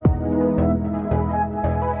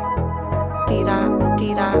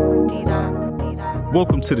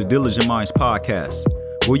Welcome to the Diligent Minds podcast,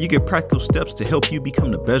 where you get practical steps to help you become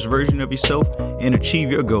the best version of yourself and achieve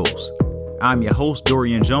your goals. I'm your host,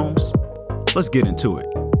 Dorian Jones. Let's get into it.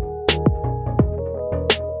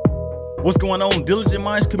 What's going on, Diligent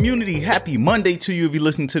Minds community? Happy Monday to you if you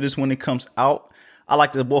listen to this when it comes out. I'd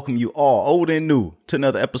like to welcome you all, old and new, to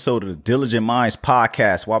another episode of the Diligent Minds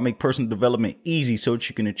podcast, where I make personal development easy so that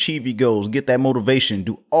you can achieve your goals, get that motivation,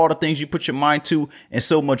 do all the things you put your mind to, and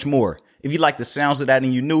so much more. If you like the sounds of that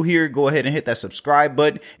and you're new here, go ahead and hit that subscribe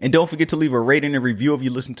button. And don't forget to leave a rating and review if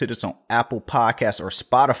you listen to this on Apple Podcasts or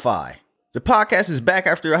Spotify. The podcast is back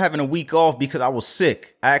after having a week off because I was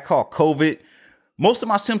sick. I had caught COVID. Most of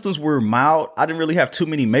my symptoms were mild. I didn't really have too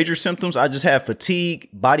many major symptoms. I just had fatigue,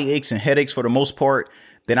 body aches, and headaches for the most part.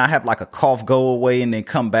 Then I have like a cough go away and then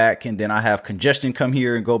come back. And then I have congestion come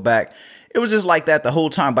here and go back. It was just like that the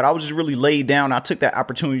whole time. But I was just really laid down. I took that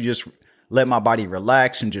opportunity to just let my body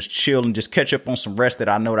relax and just chill and just catch up on some rest that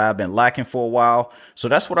I know that I've been lacking for a while. So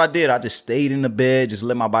that's what I did. I just stayed in the bed, just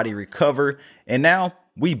let my body recover. And now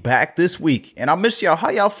we back this week. And I miss y'all.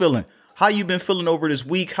 How y'all feeling? How you been feeling over this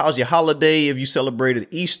week? How's your holiday? If you celebrated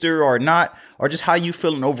Easter or not, or just how you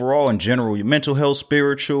feeling overall in general, your mental health,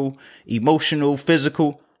 spiritual, emotional,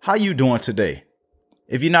 physical. How you doing today?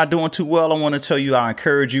 If you're not doing too well, I want to tell you, I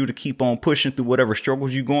encourage you to keep on pushing through whatever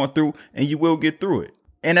struggles you're going through, and you will get through it.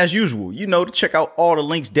 And as usual, to check out all the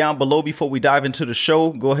links down below before we dive into the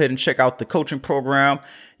show. Go ahead and check out the coaching program.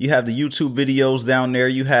 You have the YouTube videos down there.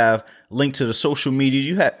 You have link to the social media.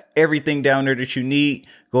 You have everything down there that you need.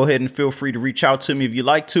 Go ahead and feel free to reach out to me if you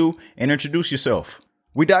like to and introduce yourself.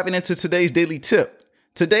 We're diving into today's daily tip.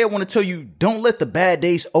 Today, I want to tell you, don't let the bad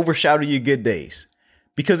days overshadow your good days,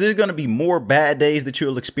 because there's going to be more bad days that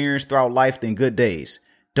you'll experience throughout life than good days.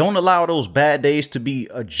 Don't allow those bad days to be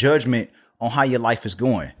a judgment on how your life is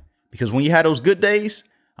going. Because when you have those good days,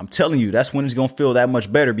 I'm telling you, that's when it's going to feel that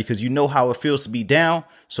much better, because you know how it feels to be down.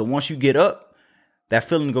 So once you get up, that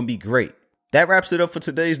feeling is going to be great. That wraps it up for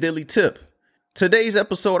today's daily tip. Today's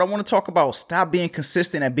episode, I want to talk about stop being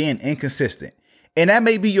consistent and being inconsistent. And that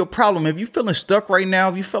may be your problem. If you're feeling stuck right now,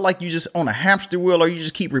 if you feel like you're just on a hamster wheel or you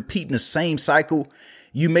just keep repeating the same cycle,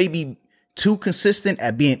 you may be too consistent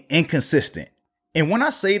at being inconsistent. And when I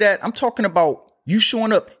say that, I'm talking about you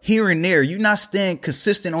showing up here and there. You're not staying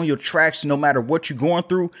consistent on your tracks no matter what you're going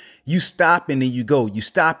through. You stop and then you go. You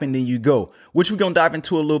stop and then you go, which we're going to dive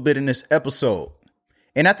into a little bit in this episode.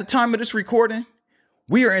 And at the time of this recording,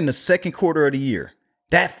 we are in the second quarter of the year.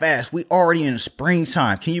 That fast. We already in the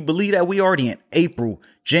springtime. Can you believe that? We already in April,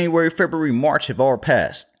 January, February, March have all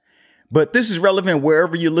passed. But this is relevant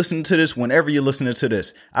wherever you're listening to this, whenever you're listening to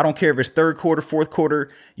this. I don't care if it's third quarter, fourth quarter,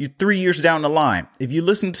 you're 3 years down the line. If you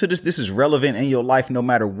listen to this, this is relevant in your life, no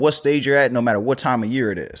matter what stage you're at, no matter what time of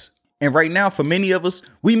year it is. And right now, for many of us,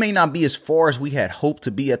 we may not be as far as we had hoped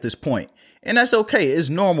to be at this point. And that's okay. It's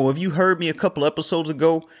normal. If you heard me a couple episodes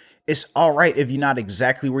ago, it's all right if you're not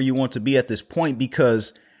exactly where you want to be at this point,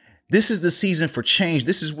 because this is the season for change.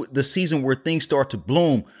 This is the season where things start to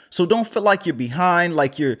bloom. So don't feel like you're behind,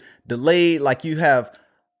 like you're delayed, like you have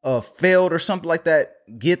failed or something like that.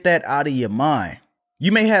 Get that out of your mind.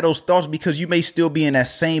 You may have those thoughts because you may still be in that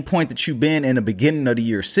same point that you've been in the beginning of the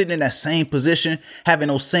year, sitting in that same position, having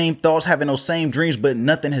those same thoughts, having those same dreams, but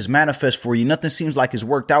nothing has manifested for you. Nothing seems like it's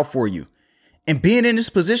worked out for you. And being in this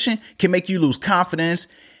position can make you lose confidence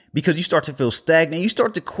because you start to feel stagnant. You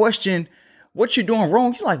start to question what you're doing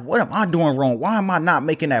wrong. You're like, what am I doing wrong? Why am I not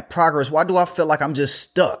making that progress? Why do I feel like I'm just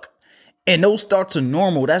stuck? And those thoughts are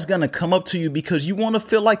normal. That's going to come up to you because you want to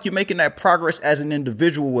feel like you're making that progress as an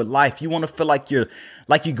individual with life. You want to feel like you're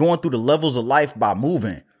going through the levels of life by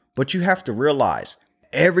moving. But you have to realize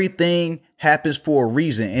everything happens for a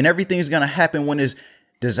reason, and everything is going to happen when it's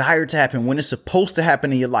desired to happen, when it's supposed to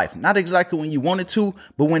happen in your life. Not exactly when you want it to,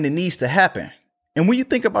 but when it needs to happen. And when you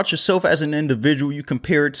think about yourself as an individual, you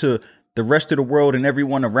compare it to the rest of the world and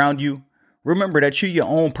everyone around you. Remember that you're your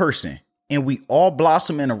own person, and we all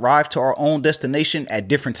blossom and arrive to our own destination at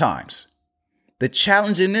different times. The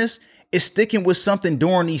challenge in this is sticking with something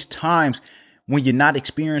during these times when you're not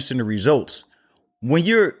experiencing the results. When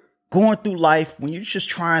you're going through life, when you're just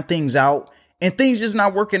trying things out and things just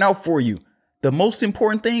not working out for you, the most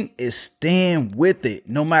important thing is staying with it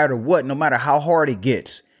no matter what, no matter how hard it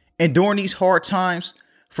gets. And during these hard times,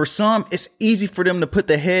 for some, it's easy for them to put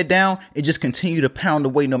their head down and just continue to pound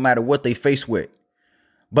away no matter what they face with.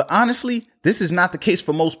 But honestly, this is not the case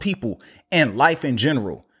for most people and life in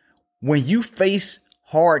general. When you face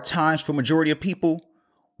hard times for majority of people,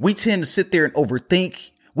 we tend to sit there and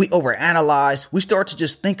overthink. We overanalyze. We start to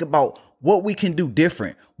just think about what we can do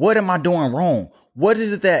different. What am I doing wrong? What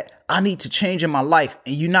is it that I need to change in my life?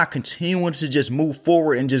 And you're not continuing to just move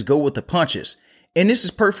forward and just go with the punches. And this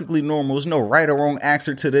is perfectly normal. There's no right or wrong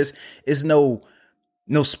answer to this. It's no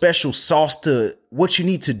special sauce to what you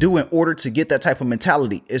need to do in order to get that type of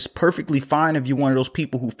mentality. It's perfectly fine if you're one of those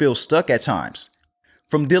people who feel stuck at times.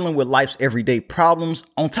 From dealing with life's everyday problems,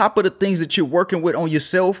 on top of the things that you're working with on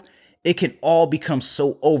yourself, it can all become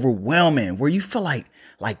so overwhelming where you feel like,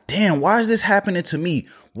 damn, why is this happening to me?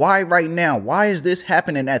 Why right now? Why is this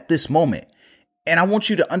happening at this moment? And I want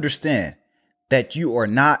you to understand that you are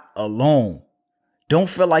not alone. Don't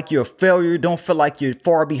feel like you're a failure. Don't feel like you're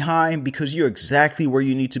far behind, because you're exactly where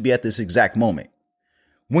you need to be at this exact moment.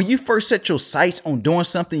 When you first set your sights on doing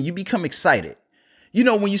something, you become excited. You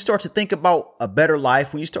know, when you start to think about a better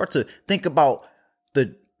life, when you start to think about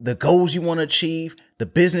the goals you want to achieve, the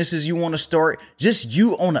businesses you want to start, just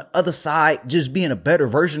you on the other side, just being a better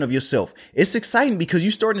version of yourself. It's exciting because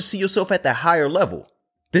you're starting to see yourself at that higher level.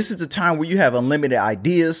 This is the time where you have unlimited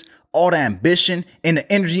ideas, all the ambition and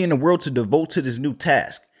the energy in the world to devote to this new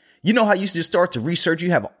task. You know how you just start to research, you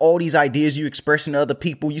have all these ideas you expressing to other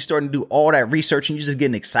people, you starting to do all that research and you're just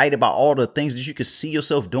getting excited about all the things that you could see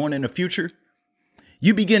yourself doing in the future.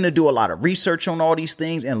 You begin to do a lot of research on all these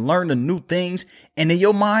things and learn the new things. And in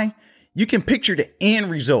your mind, you can picture the end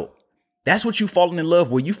result. That's what you falling in love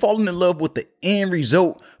with. You falling in love with the end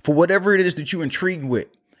result for whatever it is that you're intrigued with.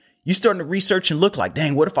 You starting to research and look like,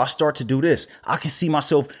 dang, what if I start to do this? I can see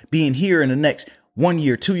myself being here in the next 1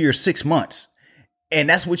 year, 2 years, 6 months. And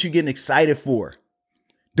that's what you're getting excited for.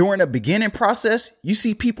 During the beginning process, you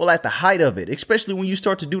see people at the height of it, especially when you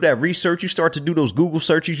start to do that research, you start to do those Google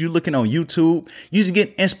searches, you're looking on YouTube, you just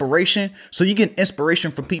get inspiration. So you get inspiration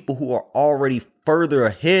from people who are already further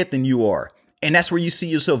ahead than you are. And that's where you see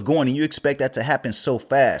yourself going, and you expect that to happen so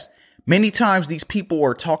fast. Many times these people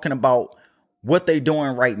are talking about what they're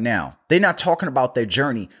doing right now. They're not talking about their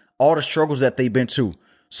journey, all the struggles that they've been to.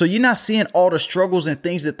 So you're not seeing all the struggles and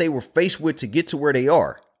things that they were faced with to get to where they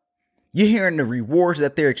are. You're hearing the rewards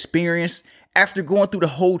that they're experienced after going through the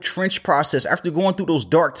whole trench process, after going through those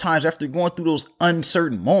dark times, after going through those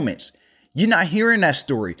uncertain moments. You're not hearing that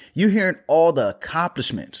story. You're hearing all the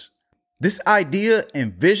accomplishments. This idea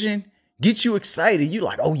and vision gets you excited. You're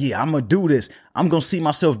like, oh yeah, I'm going to do this. I'm going to see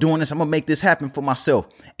myself doing this. I'm going to make this happen for myself.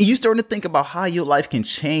 And you starting to think about how your life can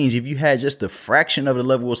change if you had just a fraction of the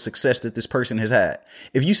level of success that this person has had.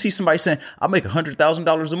 If you see somebody saying, I make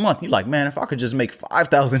 $100,000 a month, you're like, man, if I could just make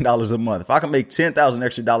 $5,000 a month, if I can make $10,000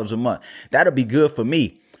 extra dollars a month, that'll be good for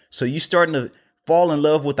me. So you starting to fall in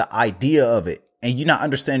love with the idea of it. And you're not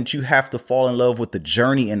understanding that you have to fall in love with the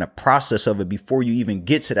journey and the process of it before you even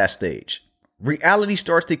get to that stage. Reality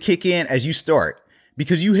starts to kick in as you start,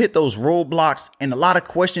 because you hit those roadblocks and a lot of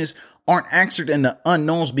questions aren't answered and the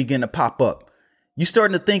unknowns begin to pop up. You're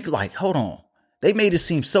starting to think like, hold on, they made it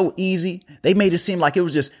seem so easy. They made it seem like it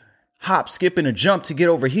was just hop, skip, and a jump to get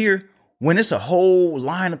over here, when it's a whole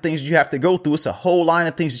line of things you have to go through. It's a whole line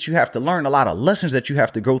of things that you have to learn, a lot of lessons that you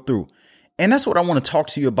have to go through. And that's what I want to talk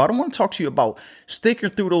to you about. I want to talk to you about sticking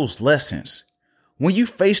through those lessons. When you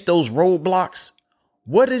face those roadblocks,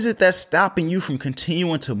 what is it that's stopping you from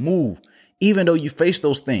continuing to move, even though you face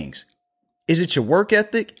those things? Is it your work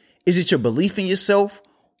ethic? Is it your belief in yourself?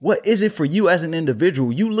 What is it for you as an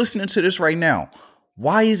individual? You listening to this right now.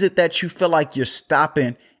 Why is it that you feel like you're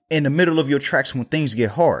stopping in the middle of your tracks when things get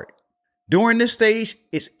hard? During this stage,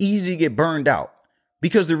 it's easy to get burned out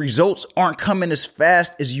because the results aren't coming as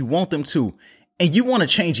fast as you want them to. And you want to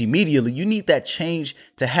change immediately. You need that change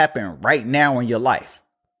to happen right now in your life.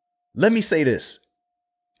 Let me say this.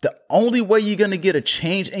 The only way you're going to get a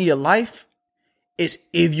change in your life is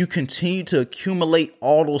if you continue to accumulate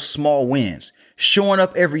all those small wins, showing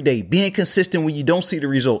up every day, being consistent when you don't see the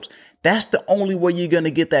results. That's the only way you're going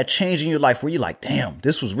to get that change in your life where you're like, damn,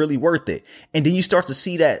 this was really worth it. And then you start to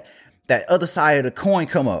see that other side of the coin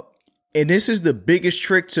come up. And this is the biggest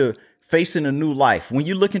trick to facing a new life. When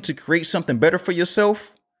you're looking to create something better for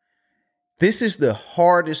yourself, this is the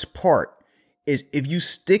hardest part. Is if you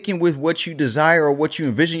sticking with what you desire or what you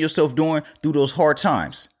envision yourself doing through those hard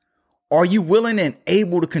times. Are you willing and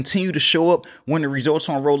able to continue to show up when the results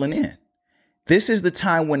aren't rolling in? This is the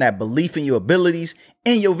time when that belief in your abilities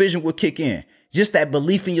and your vision will kick in. Just that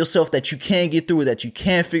belief in yourself that you can get through it, that you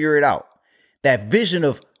can figure it out. That vision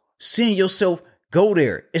of seeing yourself go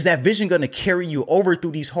there. Is that vision going to carry you over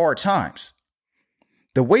through these hard times?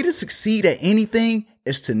 The way to succeed at anything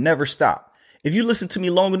is to never stop. If you listen to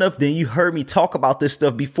me long enough, then you heard me talk about this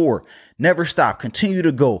stuff before. Never stop. Continue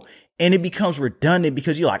to go. And it becomes redundant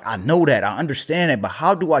because you're like, I know that. I understand that. But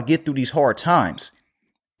how do I get through these hard times?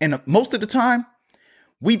 And most of the time,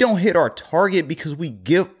 We don't hit our target because we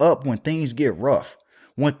give up when things get rough.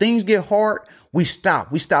 When things get hard, we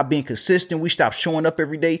stop. We stop being consistent. We stop showing up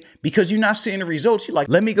every day because you're not seeing the results. You're like,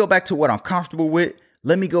 let me go back to what I'm comfortable with.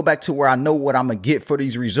 Let me go back to where I know what I'm going to get for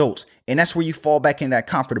these results. And that's where you fall back in that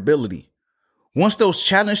comfortability. Once those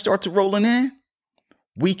challenges start to rolling in,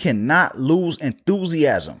 we cannot lose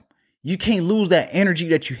enthusiasm. You can't lose that energy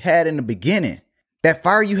that you had in the beginning. That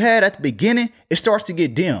fire you had at the beginning, it starts to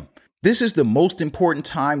get dim. This is the most important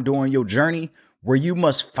time during your journey where you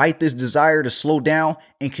must fight this desire to slow down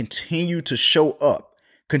and continue to show up.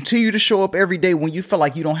 Continue to show up every day when you feel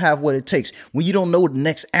like you don't have what it takes, when you don't know the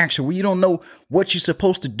next action, when you don't know what you're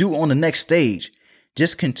supposed to do on the next stage.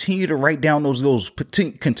 Just continue to write down those goals.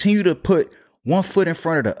 Continue to put one foot in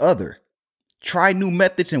front of the other. Try new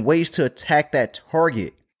methods and ways to attack that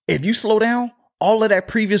target. If you slow down, all of that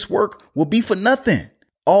previous work will be for nothing.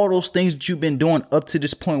 All those things that you've been doing up to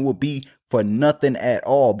this point will be for nothing at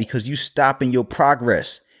all because you stopping your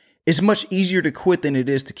progress. It's much easier to quit than it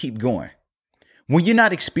is to keep going. When you're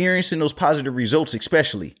not experiencing those positive results,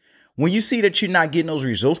 especially when you see that you're not getting those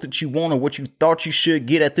results that you want or what you thought you should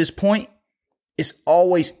get at this point, it's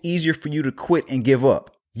always easier for you to quit and give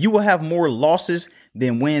up. You will have more losses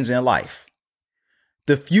than wins in life.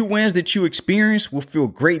 The few wins that you experience will feel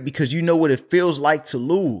great because you know what it feels like to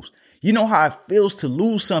lose. You know how it feels to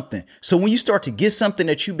lose something. So when you start to get something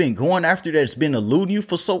that you've been going after that's been eluding you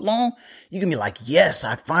for so long, you can be like, yes,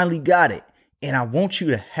 I finally got it. And I want you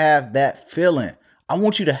to have that feeling. I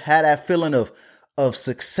want you to have that feeling of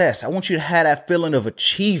success. I want you to have that feeling of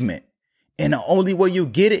achievement. And the only way you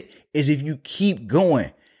get it is if you keep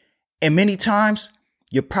going. And many times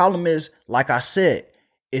your problem is, like I said,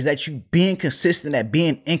 is that you being consistent at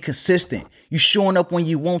being inconsistent. You showing up when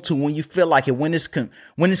you want to, when you feel like it, when it's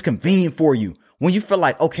convenient for you, when you feel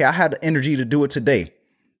like, okay, I have the energy to do it today.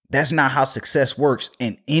 That's not how success works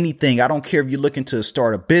in anything. I don't care if you're looking to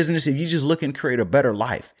start a business, if you're just looking to create a better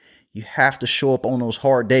life. You have to show up on those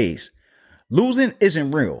hard days. Losing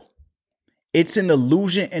isn't real. It's an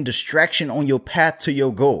illusion and distraction on your path to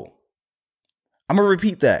your goal. I'm going to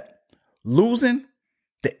repeat that. Losing,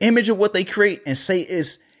 the image of what they create and say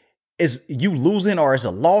is you losing or as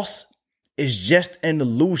a loss, is just an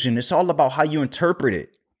illusion. It's all about how you interpret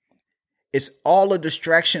it. It's all a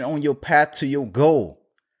distraction on your path to your goal.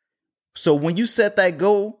 So when you set that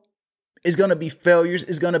goal, it's going to be failures.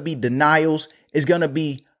 It's going to be denials. It's going to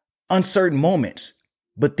be uncertain moments.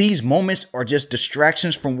 But these moments are just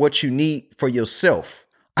distractions from what you need for yourself.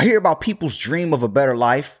 I hear about people's dream of a better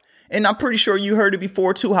life. And I'm pretty sure you heard it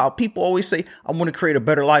before too, how people always say, I want to create a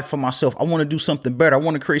better life for myself. I want to do something better. I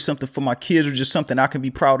want to create something for my kids or just something I can be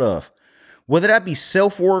proud of. Whether that be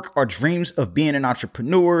self-work or dreams of being an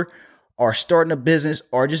entrepreneur or starting a business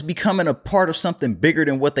or just becoming a part of something bigger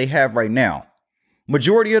than what they have right now.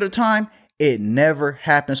 Majority of the time, it never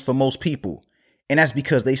happens for most people. And that's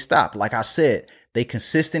because they stop. Like I said, they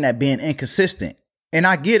consistent at being inconsistent. And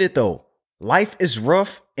I get it though. Life is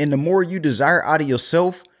rough. And the more you desire out of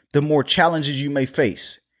yourself, the more challenges you may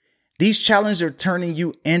face. These challenges are turning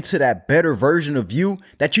you into that better version of you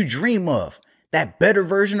that you dream of. That better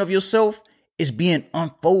version of yourself is being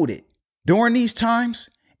unfolded. During these times,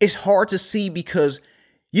 it's hard to see because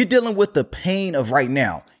you're dealing with the pain of right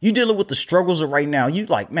now. You're dealing with the struggles of right now. You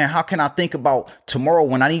like, man, how can I think about tomorrow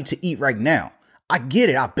when I need to eat right now? I get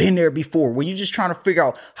it. I've been there before when you're just trying to figure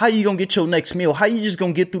out how you going to get your next meal. How you just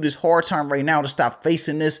going to get through this hard time right now to stop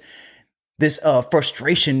facing this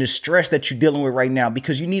frustration, this stress that you're dealing with right now,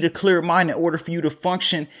 because you need a clear mind in order for you to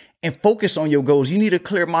function and focus on your goals. You need a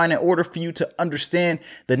clear mind in order for you to understand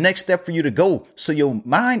the next step for you to go. So your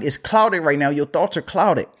mind is clouded right now. Your thoughts are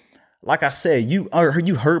clouded. Like I said, you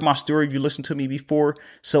heard my story. You listened to me before.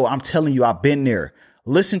 So I'm telling you, I've been there.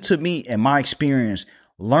 Listen to me and my experience.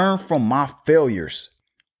 Learn from my failures.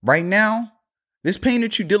 Right now, this pain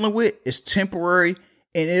that you're dealing with is temporary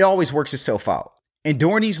and it always works itself out. And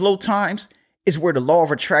during these low times is where the law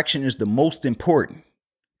of attraction is the most important.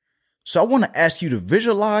 So I want to ask you to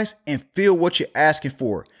visualize and feel what you're asking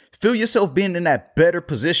for. Feel yourself being in that better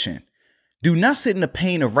position. Do not sit in the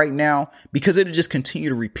pain of right now because it'll just continue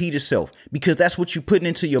to repeat itself, because that's what you're putting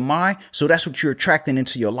into your mind. So that's what you're attracting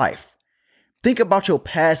into your life. Think about your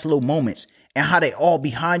past low moments and how they all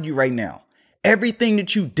behind you right now. Everything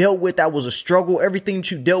that you dealt with that was a struggle, everything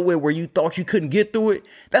that you dealt with where you thought you couldn't get through it,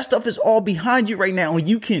 that stuff is all behind you right now. And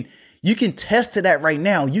you can test to that right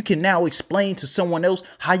now. You can now explain to someone else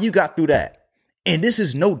how you got through that. And this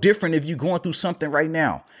is no different if you're going through something right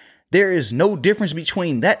now. There is no difference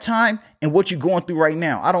between that time and what you're going through right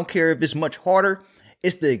now. I don't care if it's much harder.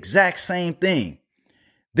 It's the exact same thing.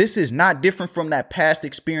 This is not different from that past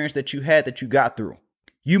experience that you had that you got through.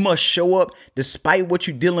 You must show up despite what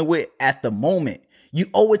you're dealing with at the moment. You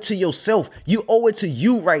owe it to yourself. You owe it to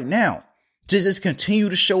you right now to just continue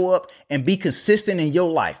to show up and be consistent in your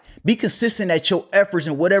life. Be consistent at your efforts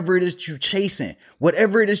and whatever it is you're chasing,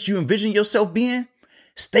 whatever it is you envision yourself being.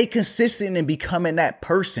 Stay consistent in becoming that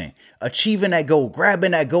person, achieving that goal,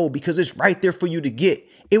 grabbing that goal because it's right there for you to get.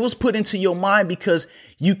 It was put into your mind because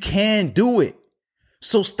you can do it.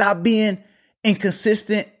 So stop being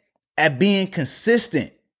inconsistent at being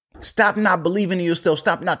consistent. Stop not believing in yourself.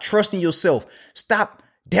 Stop not trusting yourself. Stop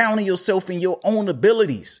downing yourself in your own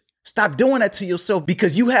abilities. Stop doing that to yourself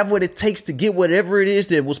because you have what it takes to get whatever it is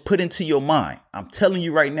that was put into your mind. I'm telling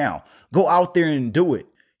you right now, go out there and do it.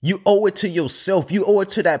 You owe it to yourself. You owe it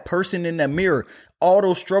to that person in that mirror. All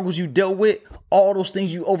those struggles you dealt with, all those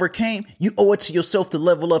things you overcame, you owe it to yourself to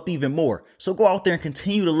level up even more. So go out there and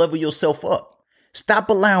continue to level yourself up. Stop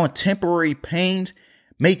allowing temporary pains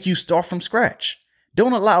make you start from scratch.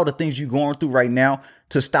 Don't allow the things you're going through right now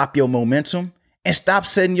to stop your momentum, and stop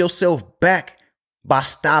setting yourself back by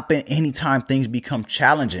stopping anytime things become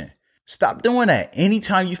challenging. Stop doing that.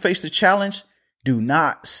 Anytime you face the challenge, do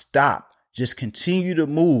not stop. Just continue to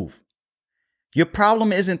move. Your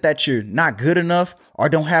problem isn't that you're not good enough or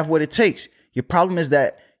don't have what it takes. Your problem is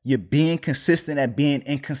that you're being consistent at being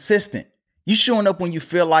inconsistent. You showing up when you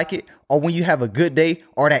feel like it or when you have a good day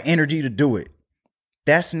or that energy to do it.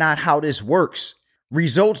 That's not how this works.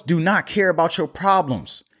 Results do not care about your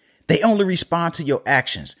problems. They only respond to your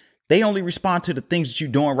actions. They only respond to the things that you're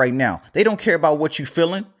doing right now. They don't care about what you're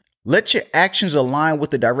feeling. Let your actions align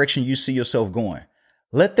with the direction you see yourself going.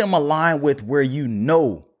 Let them align with where you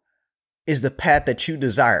know is the path that you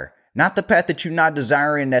desire, not the path that you're not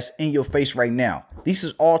desiring that's in your face right now. This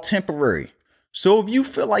is all temporary. So if you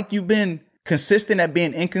feel like you've been consistent at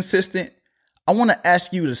being inconsistent, I want to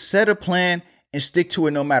ask you to set a plan and stick to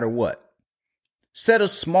it no matter what. Set a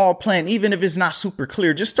small plan, even if it's not super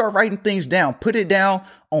clear. Just start writing things down. Put it down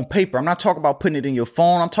on paper. I'm not talking about putting it in your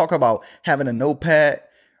phone. I'm talking about having a notepad,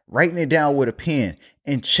 writing it down with a pen,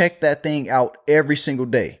 and check that thing out every single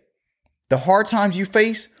day. The hard times you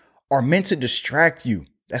face are meant to distract you.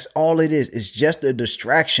 That's all it is. It's just a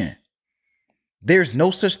distraction. There's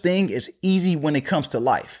no such thing as easy when it comes to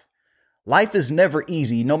life. Life is never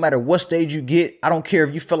easy, no matter what stage you get. I don't care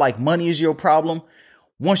if you feel like money is your problem.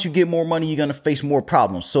 Once you get more money, you're going to face more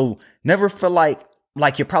problems. So never feel like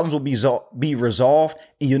your problems will be resolved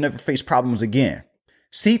and you'll never face problems again.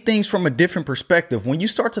 See things from a different perspective. When you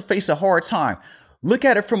start to face a hard time, look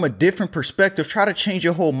at it from a different perspective. Try to change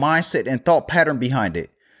your whole mindset and thought pattern behind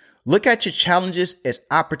it. Look at your challenges as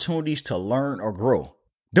opportunities to learn or grow.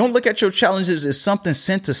 Don't look at your challenges as something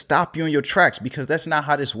sent to stop you in your tracks, because that's not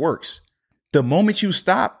how this works. The moment you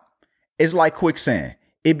stop, it's like quicksand.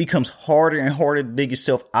 It becomes harder and harder to dig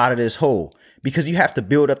yourself out of this hole because you have to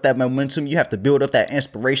build up that momentum. You have to build up that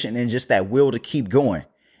inspiration and just that will to keep going.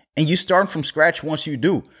 And you start from scratch once you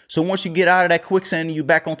do. So once you get out of that quicksand and you're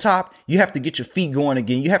back on top, you have to get your feet going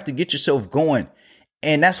again. You have to get yourself going.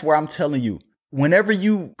 And that's where I'm telling you, whenever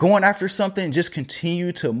you going after something, just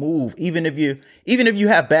continue to move. Even if you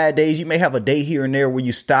have bad days, you may have a day here and there where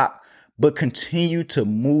you stop, but continue to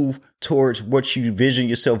move towards what you vision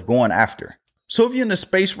yourself going after. So if you're in a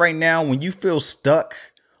space right now when you feel stuck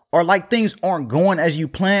or like things aren't going as you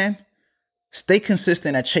plan, stay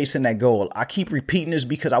consistent at chasing that goal. I keep repeating this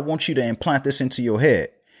because I want you to implant this into your head.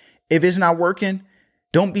 If it's not working,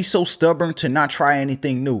 don't be so stubborn to not try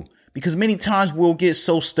anything new, because many times we'll get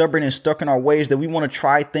so stubborn and stuck in our ways that we want to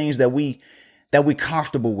try things that we're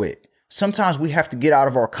comfortable with. Sometimes we have to get out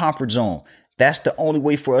of our comfort zone. That's the only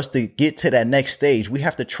way for us to get to that next stage. We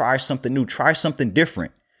have to try something new, try something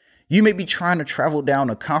different. You may be trying to travel down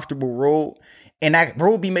a comfortable road and that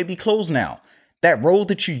road may be closed now. That road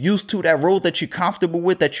that you used to, that road that you're comfortable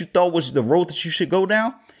with, that you thought was the road that you should go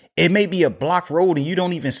down, it may be a blocked road and you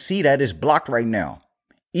don't even see that it's blocked right now.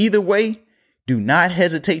 Either way, do not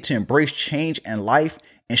hesitate to embrace change in life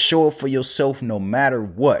and show up for yourself no matter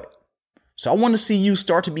what. So I want to see you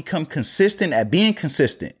start to become consistent at being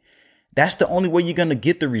consistent. That's the only way you're going to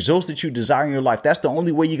get the results that you desire in your life. That's the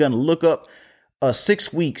only way you're going to look up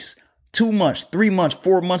 6 weeks, 2 months, 3 months,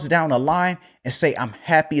 4 months down the line and say, I'm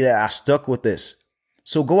happy that I stuck with this.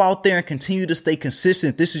 So go out there and continue to stay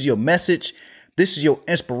consistent. This is your message. This is your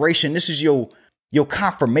inspiration. This is your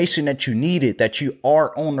confirmation that you needed, that you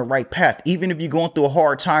are on the right path. Even if you're going through a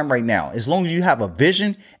hard time right now, as long as you have a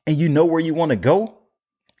vision and you know where you want to go,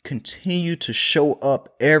 continue to show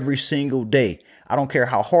up every single day. I don't care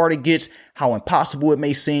how hard it gets, how impossible it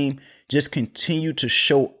may seem. Just continue to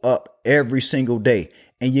show up every single day.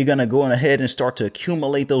 And you're going to go on ahead and start to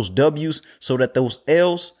accumulate those W's so that those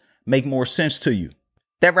L's make more sense to you.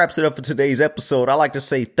 That wraps it up for today's episode. I'd like to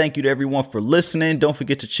say thank you to everyone for listening. Don't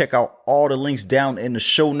forget to check out all the links down in the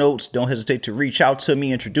show notes. Don't hesitate to reach out to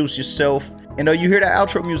me, introduce yourself. And you hear that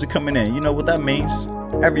outro music coming in. You know what that means.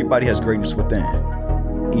 Everybody has greatness within,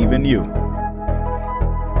 even you.